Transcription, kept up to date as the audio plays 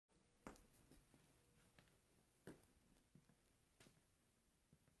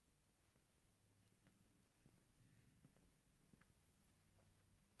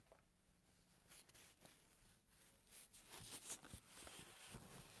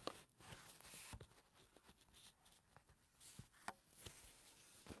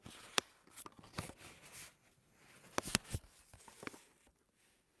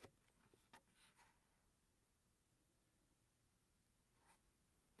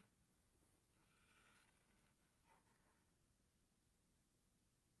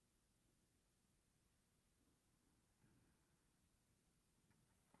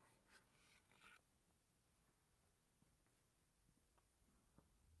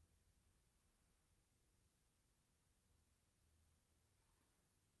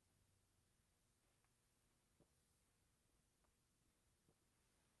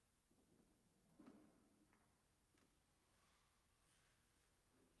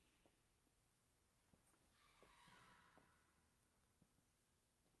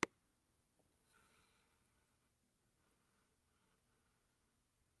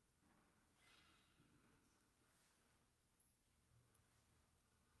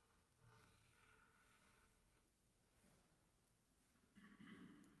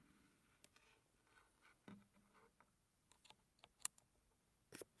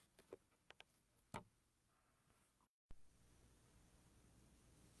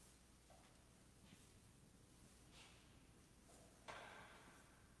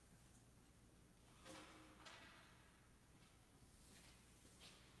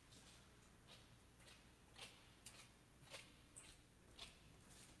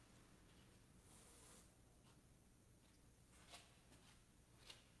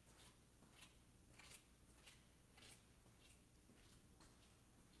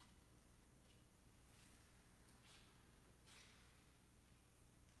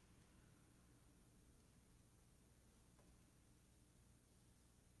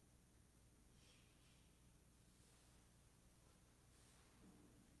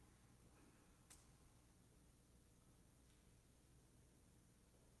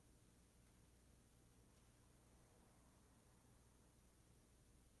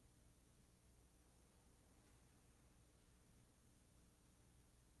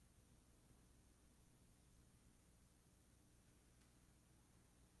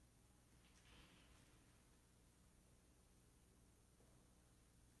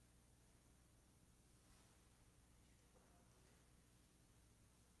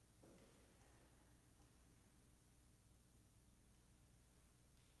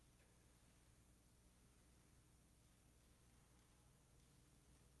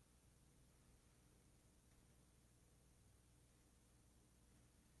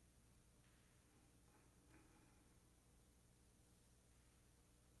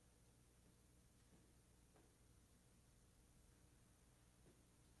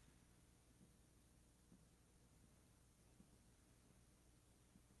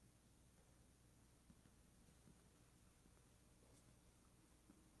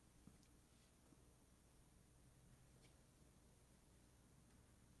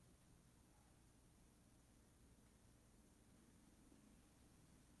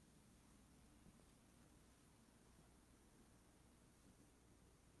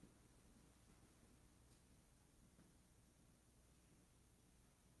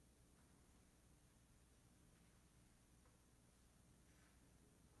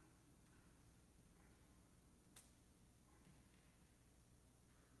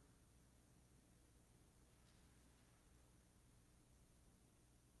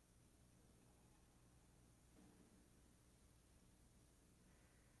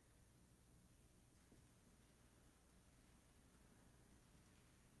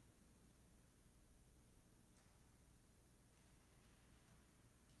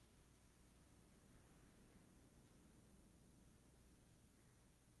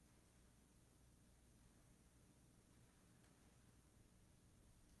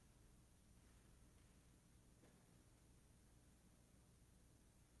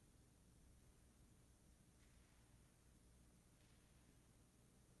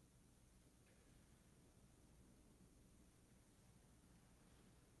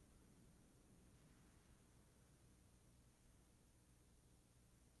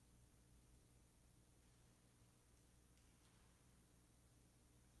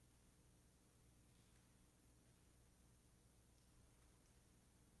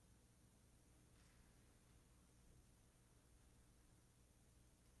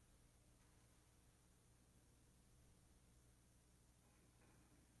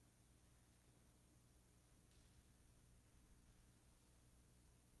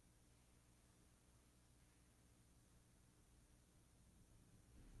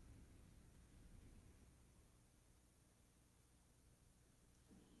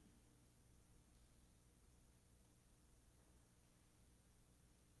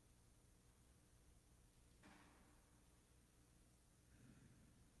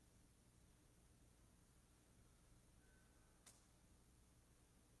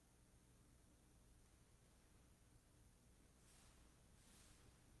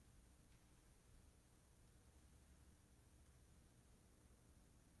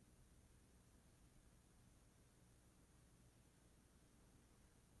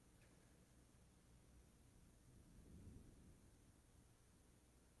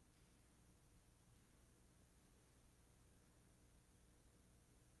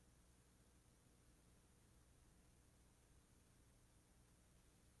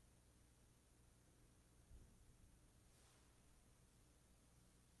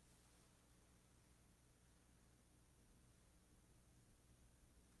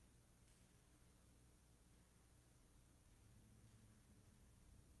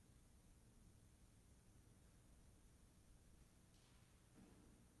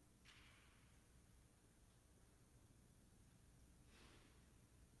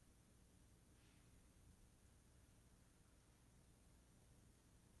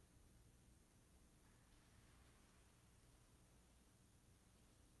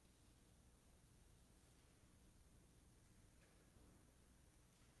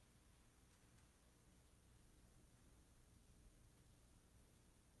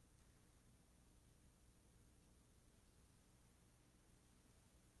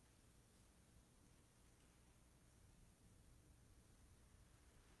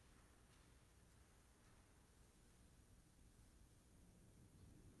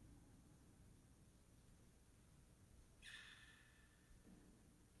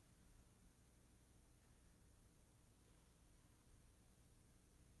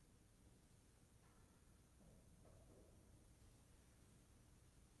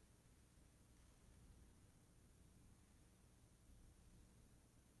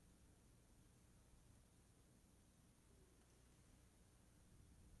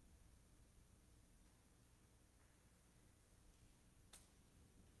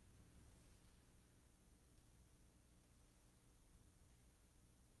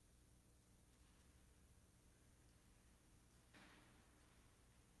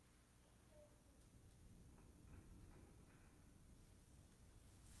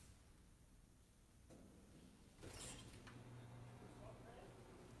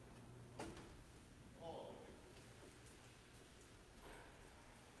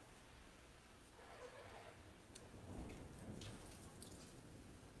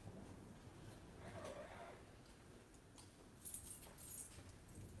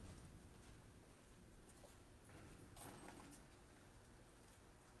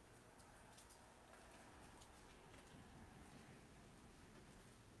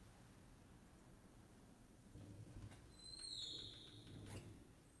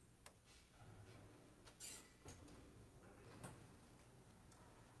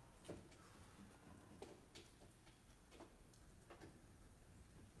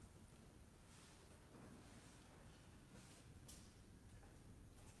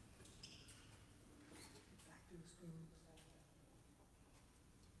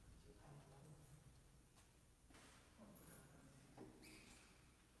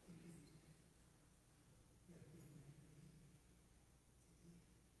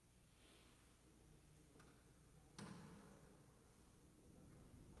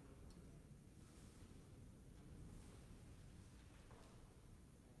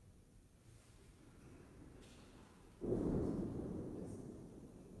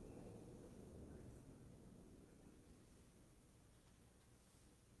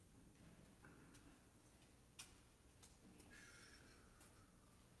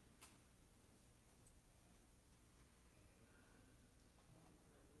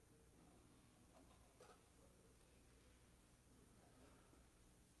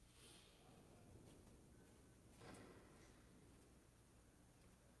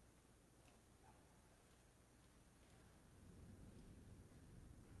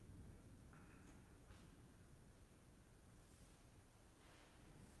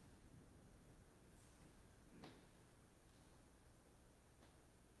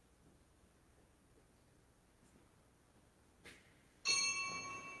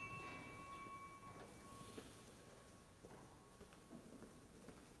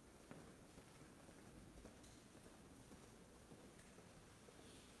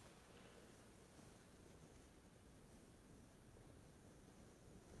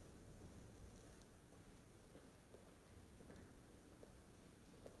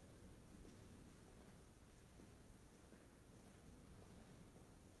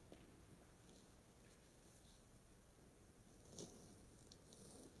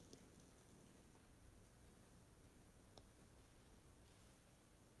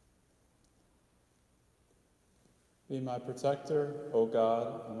Be my protector, O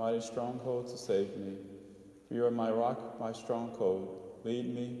God, a mighty stronghold to save me. For you are my rock, my stronghold.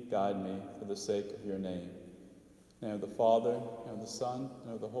 Lead me, guide me, for the sake of your name. In the name of the Father, and of the Son,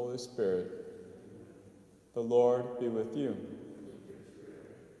 and of the Holy Spirit. The Lord be with you.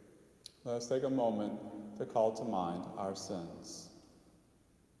 Let us take a moment to call to mind our sins.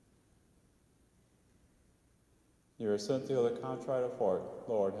 You are sent to heal the contrite of heart.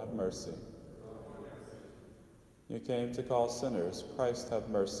 Lord, have mercy. You came to call sinners. Christ, have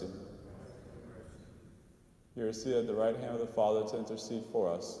mercy. You are seated at the right hand of the Father to intercede for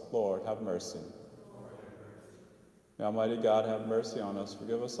us. Lord, have mercy. May Almighty God have mercy on us,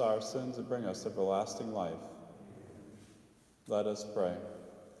 forgive us our sins, and bring us to everlasting life. Let us pray.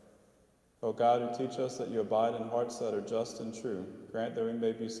 O God, who teach us that you abide in hearts that are just and true, grant that we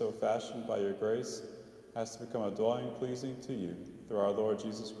may be so fashioned by your grace as to become a dwelling pleasing to you, through our Lord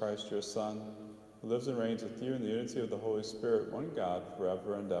Jesus Christ, your Son, who lives and reigns with you in the unity of the Holy Spirit, one God,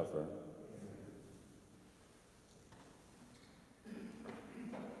 forever and ever.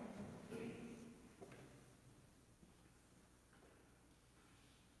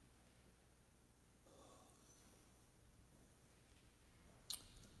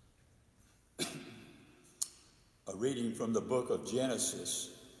 A reading from the book of Genesis.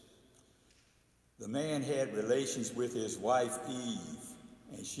 The man had relations with his wife Eve,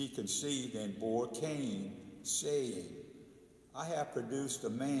 and she conceived and bore Cain, saying, I have produced a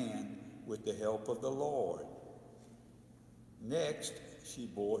man with the help of the Lord. Next, she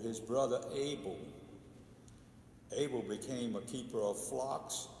bore his brother Abel. Abel became a keeper of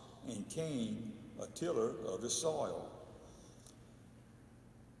flocks, and Cain a tiller of the soil.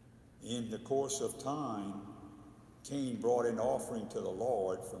 In the course of time, Cain brought an offering to the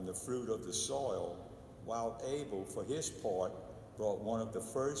Lord from the fruit of the soil, while Abel, for his part, brought one of the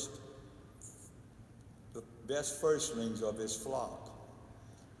best firstlings of his flock.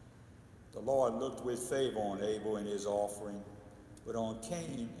 The Lord looked with favor on Abel and his offering, but on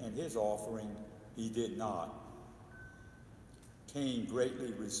Cain and his offering he did not. Cain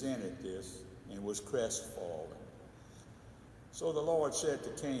greatly resented this and was crestfallen. So the Lord said to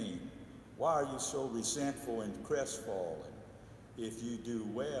Cain, why are you so resentful and crestfallen? If you do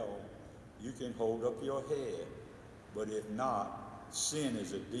well, you can hold up your head, but if not, sin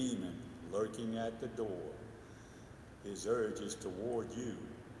is a demon lurking at the door. His urge is toward you,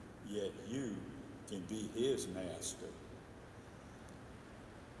 yet you can be his master.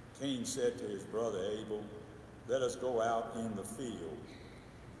 Cain said to his brother Abel, let us go out in the field.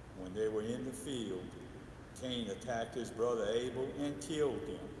 When they were in the field, Cain attacked his brother Abel and killed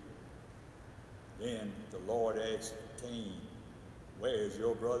him. Then the Lord asked Cain, where is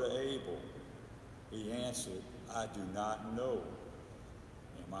your brother Abel? He answered, I do not know.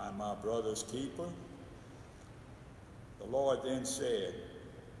 Am I my brother's keeper? The Lord then said,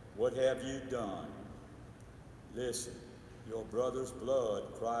 what have you done? Listen, your brother's blood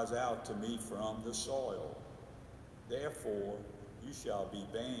cries out to me from the soil. Therefore, you shall be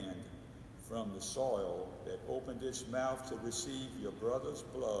banned from the soil that opened its mouth to receive your brother's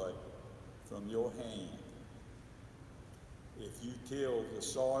blood from your hand. If you till the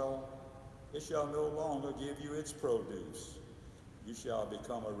soil, it shall no longer give you its produce. You shall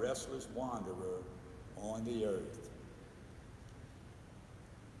become a restless wanderer on the earth.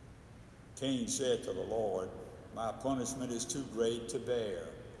 Cain said to the Lord, my punishment is too great to bear,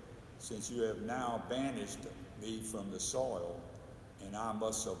 since you have now banished me from the soil, and I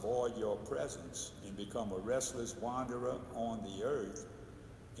must avoid your presence and become a restless wanderer on the earth.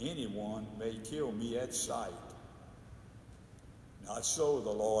 Anyone may kill me at sight. Not so, the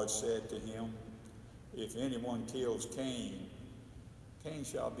Lord said to him, if anyone kills Cain, Cain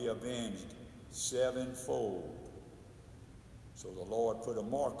shall be avenged sevenfold. So the Lord put a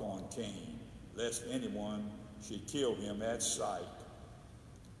mark on Cain, lest anyone should kill him at sight.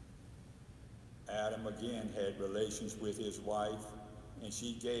 Adam again had relations with his wife, and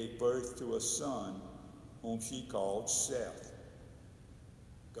she gave birth to a son, whom she called Seth.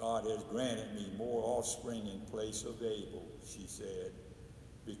 God has granted me more offspring in place of Abel, she said,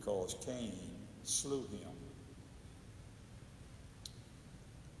 because Cain slew him.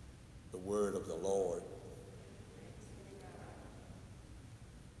 The word of the Lord.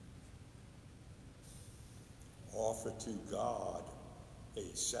 Offer to God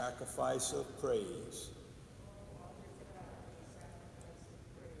a sacrifice of praise.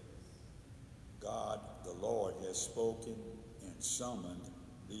 God, the Lord, has spoken and summoned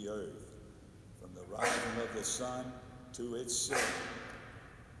the earth, from the rising of the sun to its setting.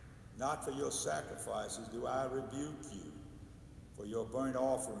 Not for your sacrifices do I rebuke you, for your burnt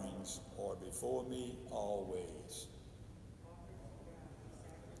offerings are before me always.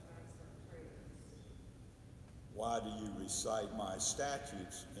 Why do you recite my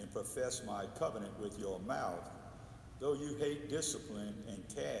statutes and profess my covenant with your mouth, though you hate discipline and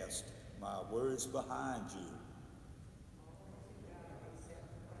cast my words behind you?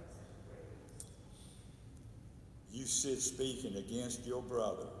 You sit speaking against your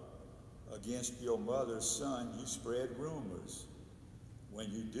brother. Against your mother's son you spread rumors.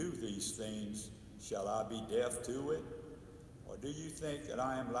 When you do these things, shall I be deaf to it? Or do you think that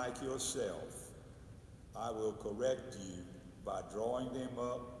I am like yourself? I will correct you by drawing them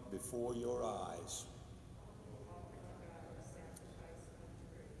up before your eyes.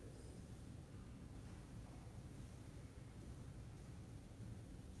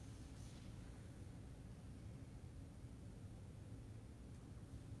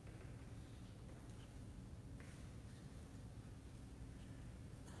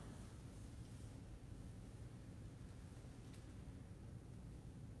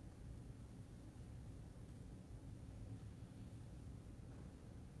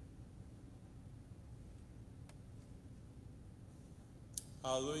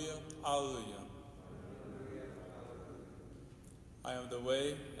 Hallelujah, hallelujah. I am the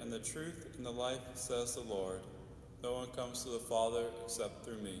way and the truth and the life, says the Lord. No one comes to the Father except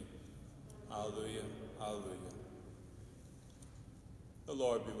through me. Hallelujah, hallelujah. The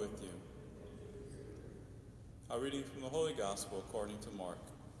Lord be with you. A reading from the Holy Gospel according to Mark.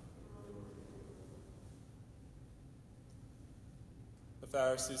 The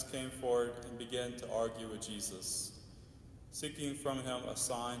Pharisees came forward and began to argue with Jesus, seeking from him a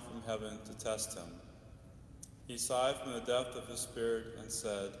sign from heaven to test him. He sighed from the depth of his spirit and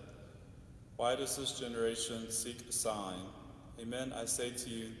said, "Why does this generation seek a sign? Amen, I say to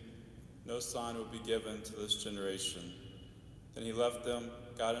you, no sign will be given to this generation." Then he left them,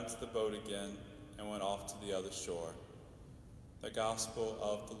 got into the boat again, and went off to the other shore. The Gospel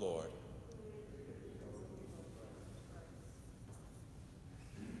of the Lord.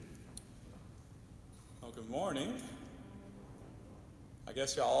 Well, good morning. I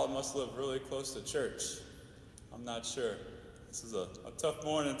guess y'all all must live really close to church. I'm not sure. This is a tough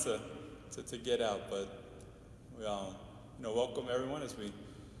morning to get out, but we welcome everyone as we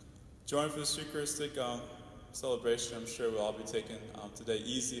join for this Eucharistic celebration. I'm sure we'll all be taking today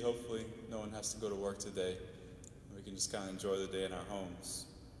easy. Hopefully no one has to go to work today. We can just kind of enjoy the day in our homes.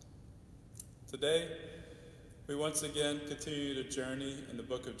 Today, we once again continue the journey in the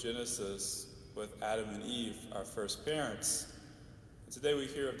book of Genesis with Adam and Eve, our first parents. Today we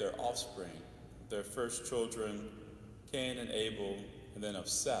hear of their offspring, their first children, Cain and Abel, and then of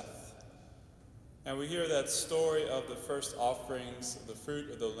Seth. And we hear that story of the first offerings, of the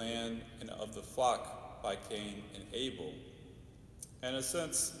fruit of the land and of the flock by Cain and Abel. And in a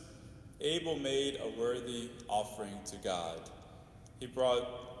sense, Abel made a worthy offering to God. He brought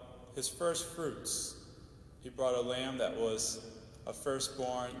his first fruits. He brought a lamb that was a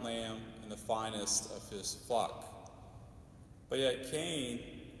firstborn lamb and the finest of his flock. But yet Cain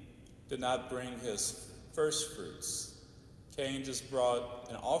did not bring his first fruits. Cain just brought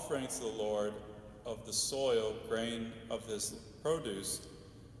an offering to the Lord of the soil, grain of his produce,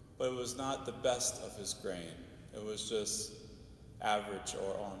 but it was not the best of his grain. It was just average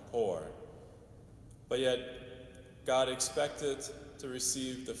or on poor. But yet God expected to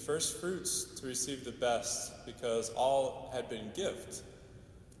receive the first fruits, to receive the best, because all had been gift.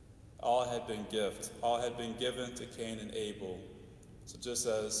 All had been gift. All had been given to Cain and Abel. So just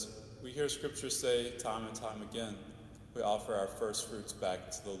as we hear Scripture say time and time again, we offer our first fruits back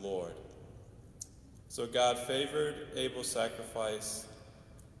to the Lord. So God favored Abel's sacrifice,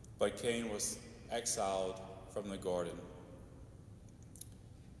 but Cain was exiled from the garden.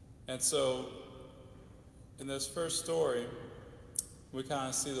 And so in this first story, we kind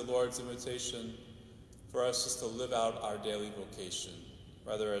of see the Lord's invitation for us just to live out our daily vocation.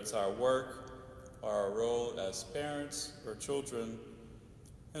 Whether it's our work or our role as parents or children,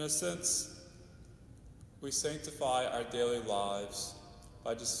 in a sense, we sanctify our daily lives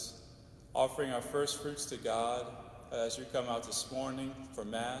by just offering our first fruits to God as you come out this morning for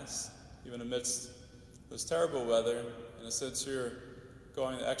Mass, even amidst this terrible weather. In a sense, you're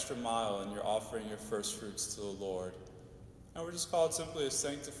going the extra mile and you're offering your first fruits to the Lord. And we're just called simply to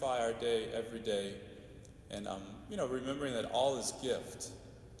sanctify our day every day, and remembering that all is gift,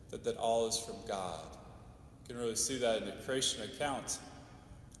 that all is from God. You can really see that in the creation account,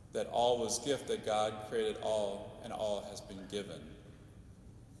 that all was gift, that God created all, and all has been given.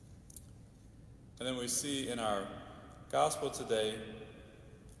 And then we see in our gospel today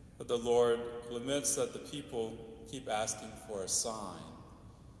that the Lord laments that the people keep asking for a sign.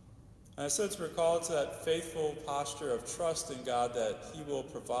 And in a sense, we're called to that faithful posture of trust in God that He will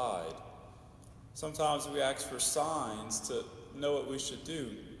provide. Sometimes we ask for signs to know what we should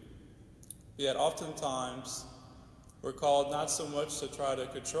do. Yet oftentimes we're called not so much to try to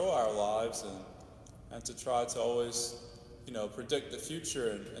control our lives and to try to always, predict the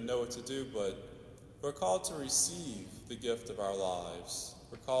future and know what to do, but we're called to receive the gift of our lives.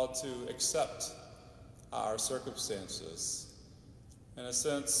 We're called to accept our circumstances. In a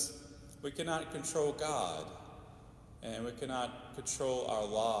sense, we cannot control God, and we cannot control our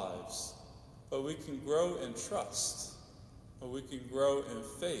lives, but we can grow in trust, but we can grow in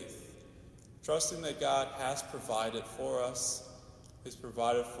faith, trusting that God has provided for us. He's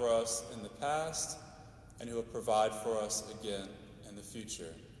provided for us in the past, and He will provide for us again in the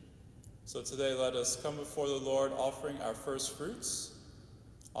future. So today let us come before the Lord offering our first fruits,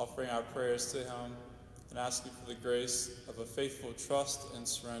 offering our prayers to Him, and asking for the grace of a faithful trust and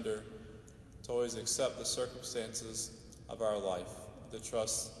surrender to always accept the circumstances of our life, the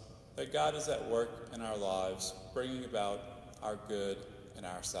trust that God is at work in our lives, bringing about our good and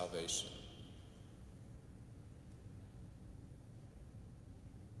our salvation.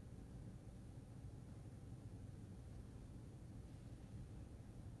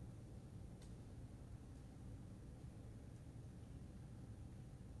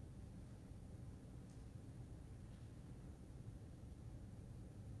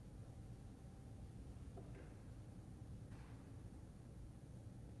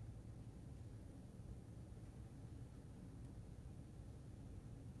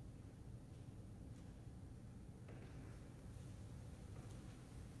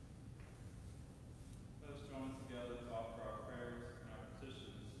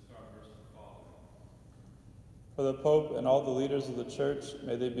 For the Pope and all the leaders of the Church,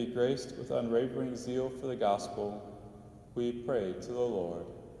 may they be graced with unwavering zeal for the gospel. We pray to the Lord.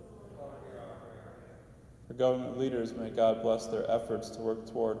 For government leaders, may God bless their efforts to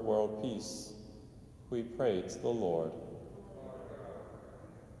work toward world peace. We pray to the Lord.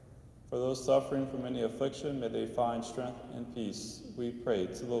 For those suffering from any affliction, may they find strength and peace. We pray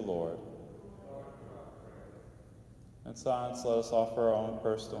to the Lord. In silence, let us offer our own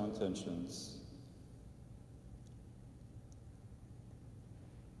personal intentions.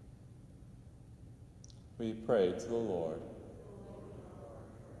 We pray to the Lord.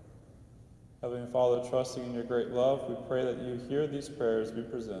 Heavenly Father, trusting in your great love, we pray that you hear these prayers we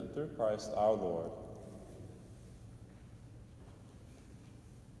present through Christ our Lord.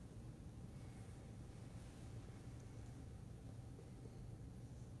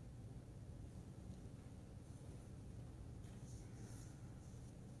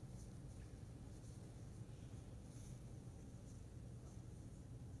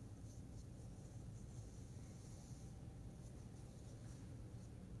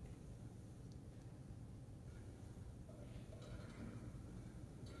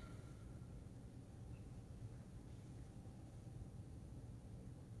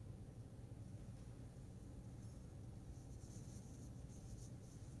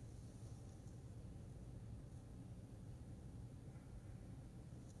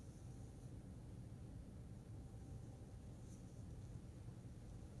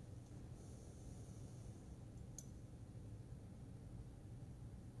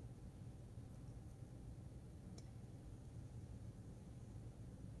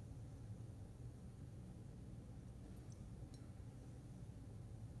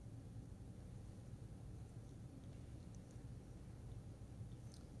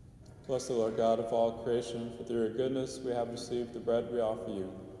 Bless the Lord God of all creation, for through your goodness we have received the bread we offer you.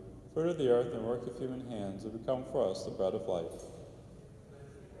 Fruit of the earth and work of human hands will become for us the bread of life.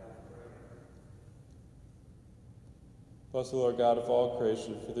 Bless the Lord God of all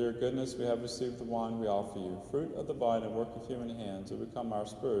creation, for through your goodness we have received the wine we offer you. Fruit of the vine and work of human hands will become our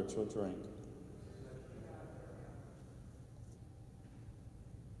spiritual drink.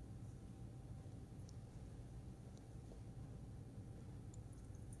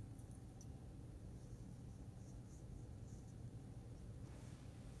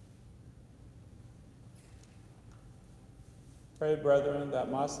 Pray, brethren, that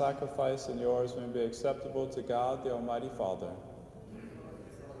my sacrifice and yours may be acceptable to God, the Almighty Father.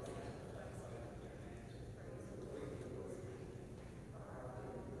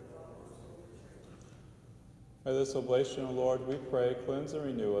 May this oblation, O Lord, we pray, cleanse and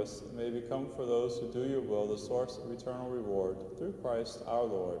renew us, and may become for those who do your will the source of eternal reward, through Christ our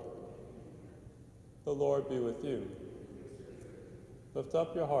Lord. The Lord be with you. Lift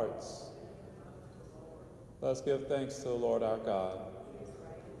up your hearts. Let us give thanks to the Lord our God.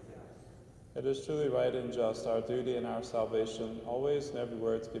 It is truly right and just, our duty and our salvation, always and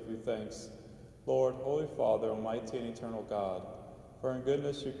everywhere to give you thanks, Lord, Holy Father, Almighty and eternal God, For in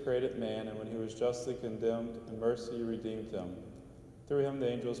goodness you created man, and when he was justly condemned, in mercy you redeemed him. Through him the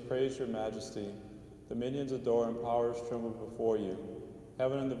angels praise your majesty. Dominions adore and powers tremble before you.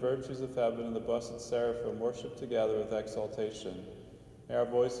 Heaven and the virtues of heaven and the blessed seraphim worship together with exaltation. May our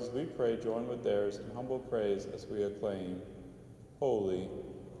voices, we pray, join with theirs in humble praise as we acclaim. Holy,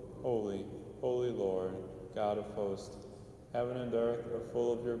 holy, holy Lord, God of hosts, heaven and earth are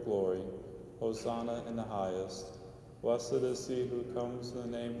full of your glory. Hosanna in the highest. Blessed is he who comes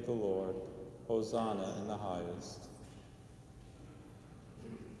in the name of the Lord. Hosanna in the highest.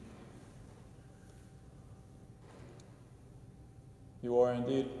 You are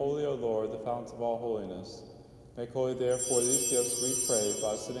indeed holy, O Lord, the fount of all holiness. Make holy, therefore, these gifts, we pray,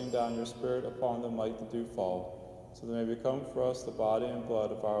 by sending down your Spirit upon them like the dewfall, so they may become for us the body and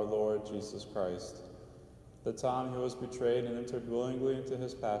blood of our Lord Jesus Christ. At the time he was betrayed and entered willingly into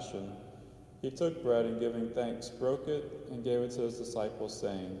his passion, he took bread and giving thanks, broke it, and gave it to his disciples,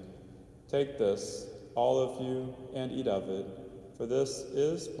 saying, Take this, all of you, and eat of it, for this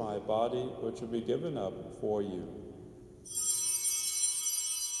is my body, which will be given up for you.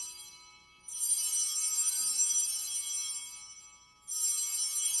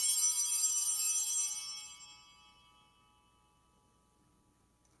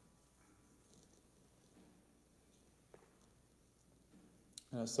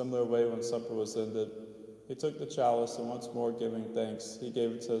 In a similar way, when supper was ended, he took the chalice, and once more giving thanks, he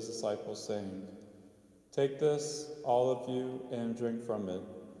gave it to his disciples, saying, Take this, all of you, and drink from it.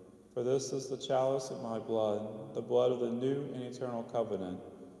 For this is the chalice of my blood, the blood of the new and eternal covenant,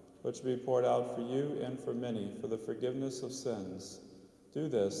 which will be poured out for you and for many for the forgiveness of sins. Do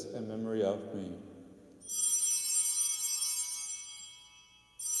this in memory of me.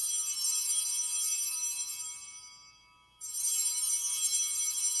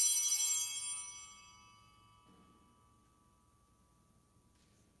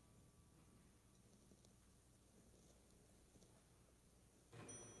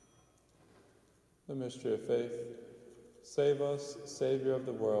 The mystery of faith. Save us, Savior of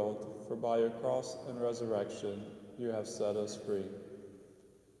the world, for by your cross and resurrection you have set us free.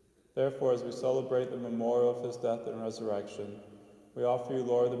 Therefore, as we celebrate the memorial of his death and resurrection, we offer you,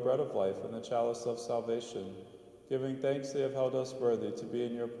 Lord, the bread of life and the chalice of salvation, giving thanks they have held us worthy to be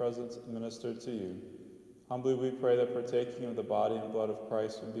in your presence and ministered to you. Humbly we pray that partaking of the body and blood of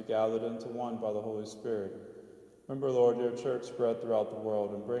Christ we be gathered into one by the Holy Spirit. Remember, Lord, your church spread throughout the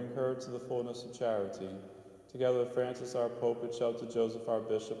world, and bring her to the fullness of charity, together with Francis our Pope, and Shelter Joseph our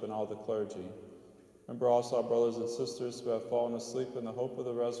Bishop, and all the clergy. Remember also our brothers and sisters who have fallen asleep in the hope of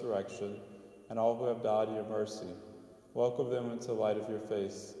the resurrection, and all who have died in your mercy. Welcome them into the light of your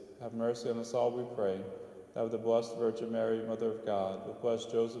face. Have mercy on us all, we pray, that with the Blessed Virgin Mary, Mother of God, with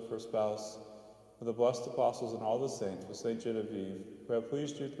blessed Joseph, her spouse, with the blessed apostles and all the saints, with Saint Genevieve, who have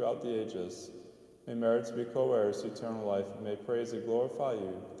pleased you throughout the ages, may merit to be co-heirs to eternal life, and may praise and glorify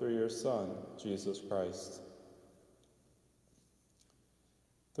you through your Son, Jesus Christ.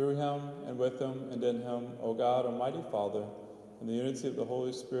 Through him, and with him, and in him, O God, Almighty Father, in the unity of the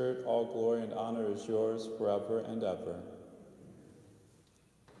Holy Spirit, all glory and honor is yours forever and ever.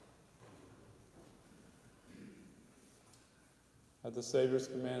 At the Savior's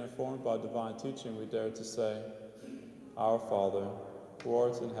command, informed by divine teaching, we dare to say, Our Father, who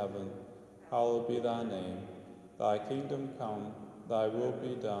art in heaven, hallowed be thy name. Thy kingdom come, thy will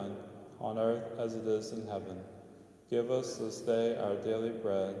be done, on earth as it is in heaven. Give us this day our daily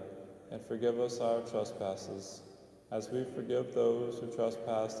bread, and forgive us our trespasses, as we forgive those who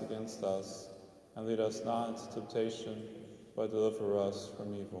trespass against us. And lead us not into temptation, but deliver us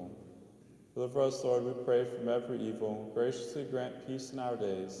from evil. Deliver us, Lord, we pray, from every evil. Graciously grant peace in our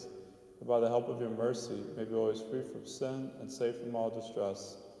days, and by the help of your mercy may be always free from sin and safe from all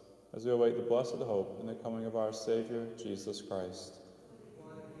distress, as we await the blessed hope and the coming of our Savior, Jesus Christ.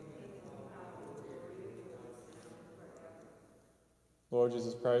 Lord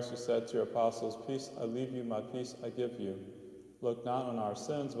Jesus Christ, you said to your apostles, Peace I leave you, my peace I give you. Look not on our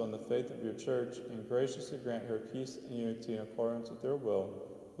sins, but on the faith of your church, and graciously grant her peace and unity in accordance with your will,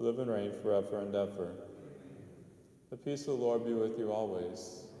 who live and reign forever and ever. The peace of the Lord be with you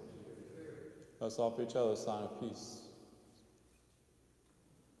always. Let us offer each other a sign of peace.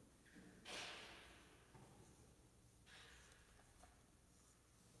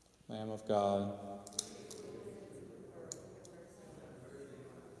 Lamb of God,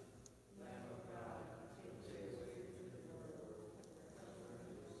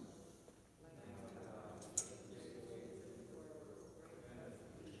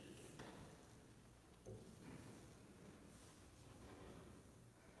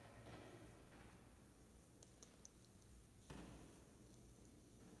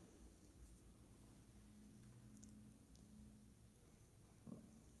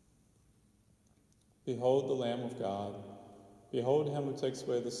 Behold the Lamb of God. Behold him who takes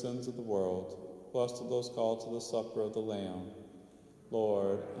away the sins of the world. Blessed are those called to the supper of the Lamb.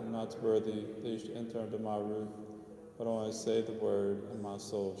 Lord, I'm not worthy that you should enter under my roof, but only say the word, and my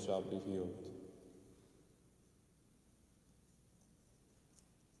soul shall be healed.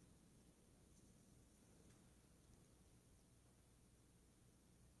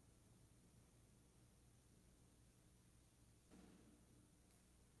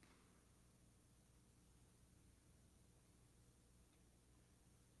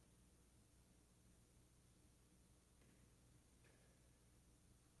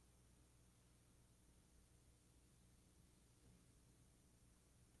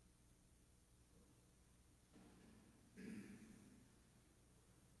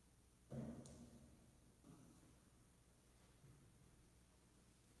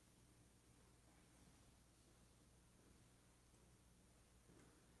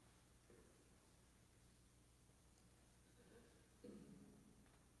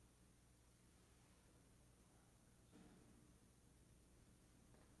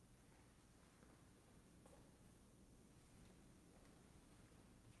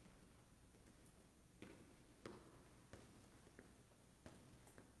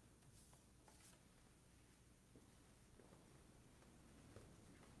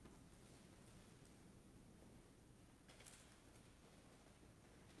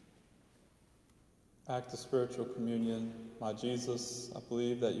 Act of spiritual communion. My Jesus, I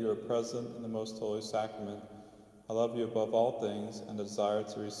believe that you are present in the most holy sacrament. I love you above all things and desire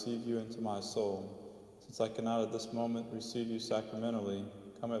to receive you into my soul. Since I cannot at this moment receive you sacramentally,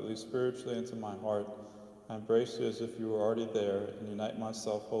 come at least spiritually into my heart. I embrace you as if you were already there and unite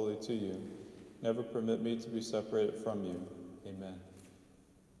myself wholly to you. Never permit me to be separated from you. Amen.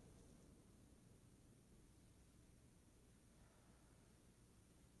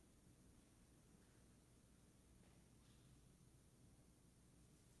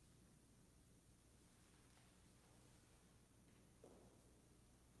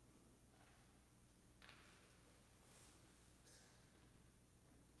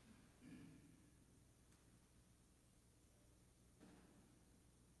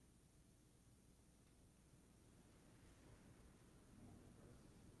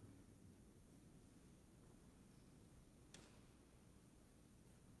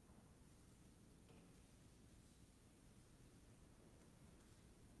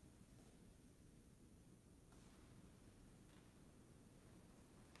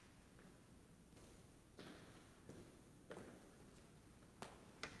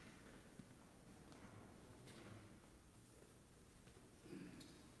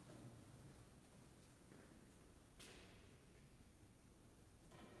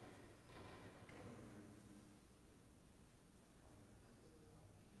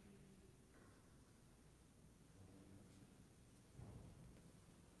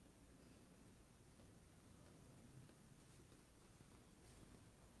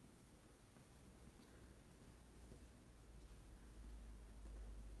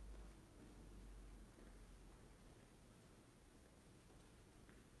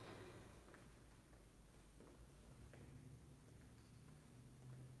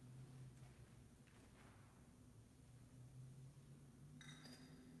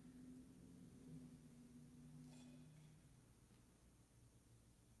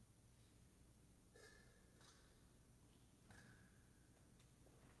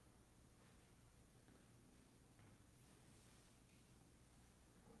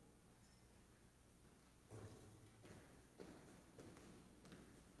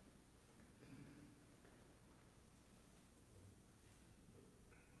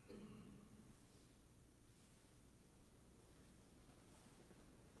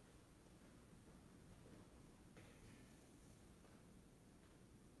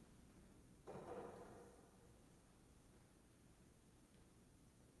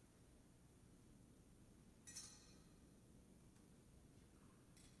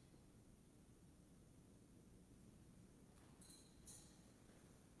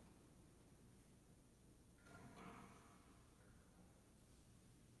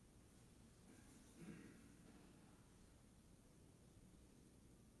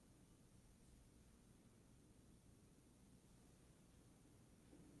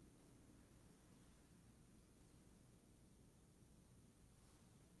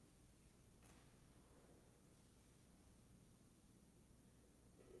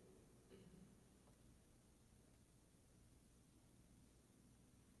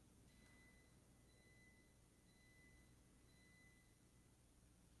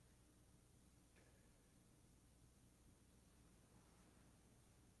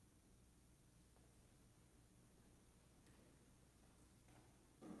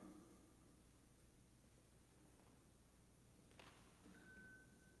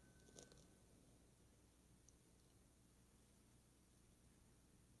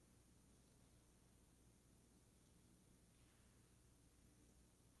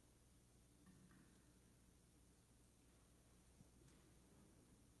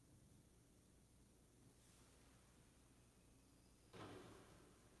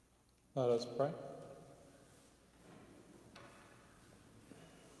 Let us pray.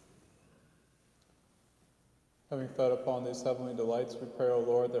 Having fed upon these heavenly delights, we pray, O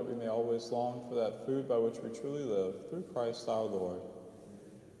Lord, that we may always long for that food by which we truly live, through Christ our Lord.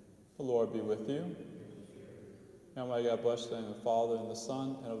 The Lord be with you. And may God bless you in the name of the Father, and the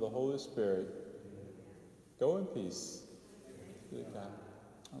Son, and of the Holy Spirit. Go in peace. Be to God.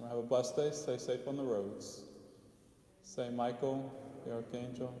 And have a blessed day. Stay safe on the roads. Saint Michael, the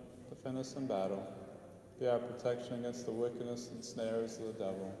Archangel, defend us in battle. Be our protection against the wickedness and snares of the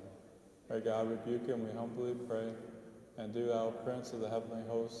devil. May God rebuke him, we humbly pray. And do thou, Prince of the heavenly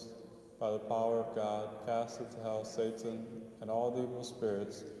host, by the power of God, cast into hell Satan and all the evil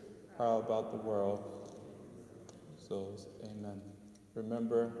spirits prowl about the world. Souls, amen.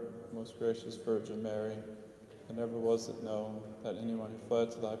 Remember, most gracious Virgin Mary, and never was it known that anyone who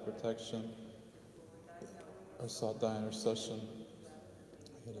fled to thy protection or sought thy intercession,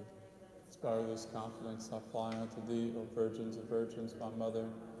 inspire this confidence, I fly unto thee, O Virgins of Virgins, my mother.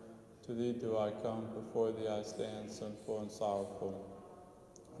 To thee do I come, before thee I stand, sinful and sorrowful.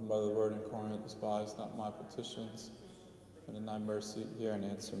 And by the word incarnate, despise not my petitions, and in thy mercy hear and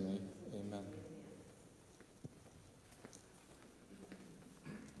answer me. Amen.